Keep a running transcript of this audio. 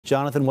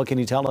Jonathan, what can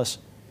you tell us?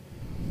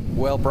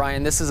 Well,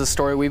 Brian, this is a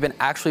story we've been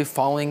actually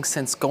following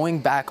since going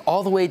back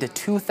all the way to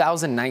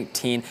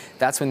 2019.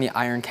 That's when the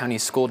Iron County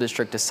School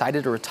District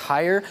decided to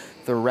retire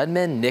the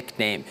Redmond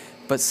nickname.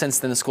 But since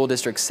then, the school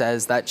district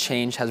says that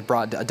change has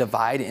brought a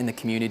divide in the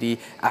community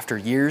after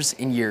years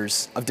and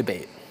years of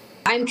debate.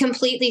 I'm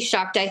completely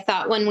shocked. I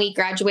thought when we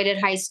graduated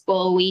high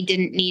school, we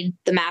didn't need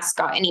the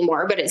mascot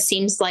anymore, but it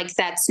seems like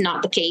that's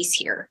not the case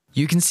here.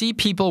 You can see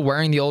people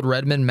wearing the old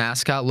Redmond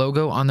mascot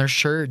logo on their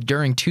shirt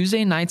during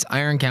Tuesday night's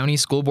Iron County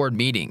School Board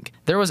meeting.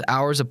 There was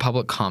hours of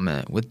public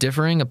comment with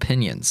differing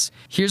opinions.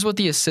 Here's what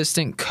the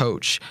assistant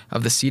coach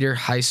of the Cedar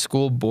High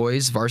School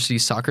boys varsity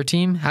soccer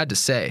team had to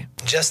say.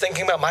 Just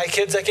thinking about my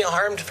kids that get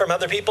harmed from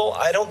other people,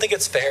 I don't think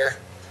it's fair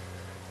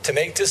to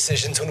make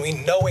decisions when we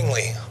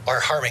knowingly are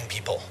harming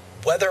people,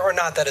 whether or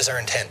not that is our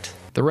intent.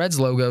 The Reds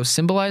logo,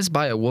 symbolized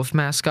by a wolf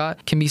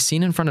mascot, can be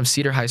seen in front of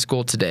Cedar High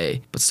School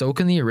today, but so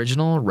can the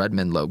original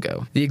Redmond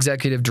logo. The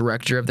executive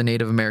director of the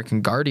Native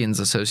American Guardians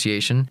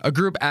Association, a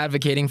group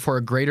advocating for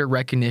a greater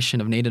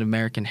recognition of Native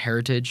American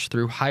heritage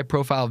through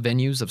high-profile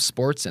venues of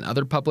sports and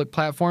other public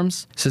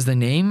platforms, says the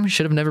name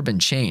should have never been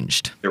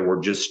changed. There were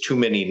just too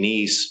many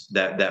knees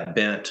that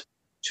bent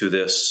to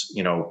this,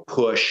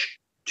 push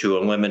to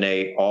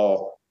eliminate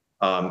all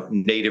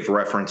Native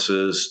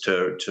references,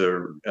 to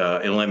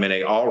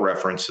eliminate all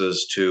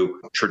references to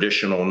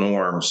traditional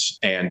norms.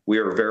 And we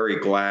are very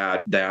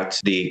glad that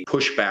the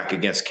pushback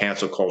against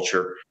cancel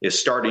culture is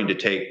starting to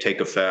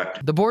take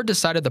effect. The board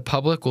decided the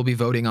public will be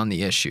voting on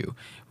the issue.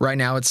 Right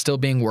now, it's still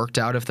being worked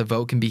out if the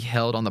vote can be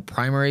held on the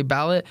primary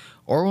ballot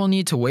or we'll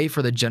need to wait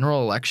for the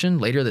general election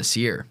later this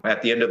year.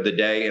 At the end of the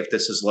day, if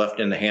this is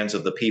left in the hands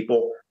of the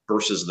people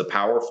versus the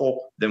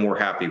powerful, then we're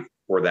happy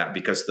for that,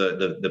 because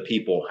the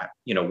people,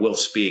 will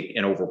speak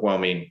in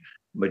overwhelming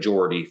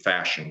majority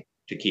fashion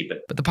to keep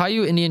it. But the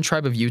Paiute Indian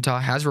Tribe of Utah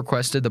has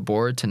requested the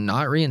board to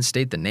not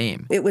reinstate the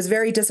name. It was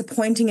very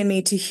disappointing in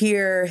me to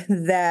hear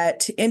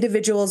that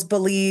individuals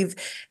believe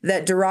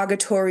that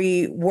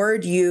derogatory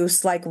word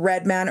use like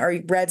red man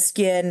or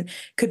redskin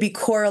could be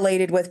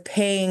correlated with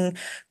paying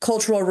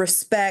cultural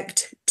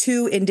respect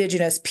to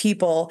Indigenous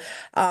people,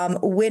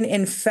 when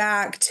in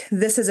fact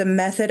this is a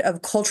method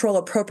of cultural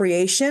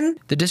appropriation.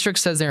 The district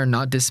says they are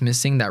not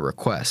dismissing that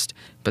request,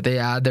 but they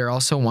add they're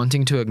also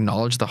wanting to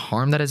acknowledge the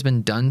harm that has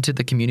been done to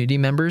the community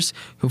members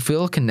who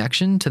feel a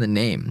connection to the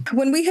name.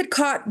 When we had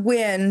caught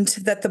wind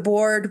that the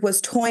board was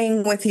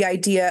toying with the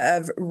idea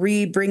of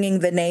bringing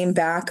the name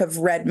back of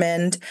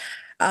Redmond,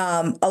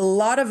 a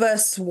lot of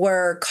us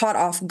were caught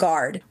off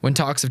guard. When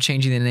talks of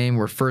changing the name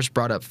were first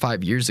brought up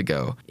 5 years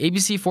ago,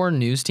 ABC4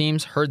 news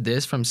teams heard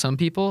this from some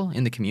people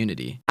in the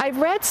community. I've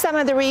read some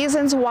of the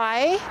reasons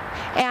why,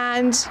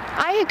 and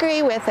I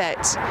agree with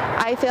it.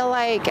 I feel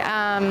like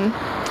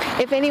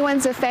if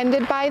anyone's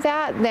offended by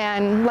that,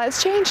 then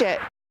let's change it.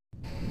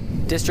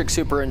 District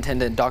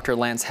Superintendent Dr.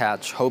 Lance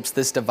Hatch hopes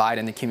this divide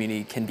in the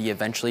community can be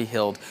eventually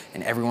healed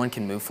and everyone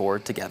can move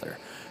forward together.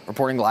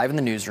 Reporting live in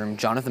the newsroom,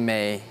 Jonathan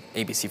May,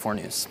 ABC4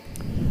 News.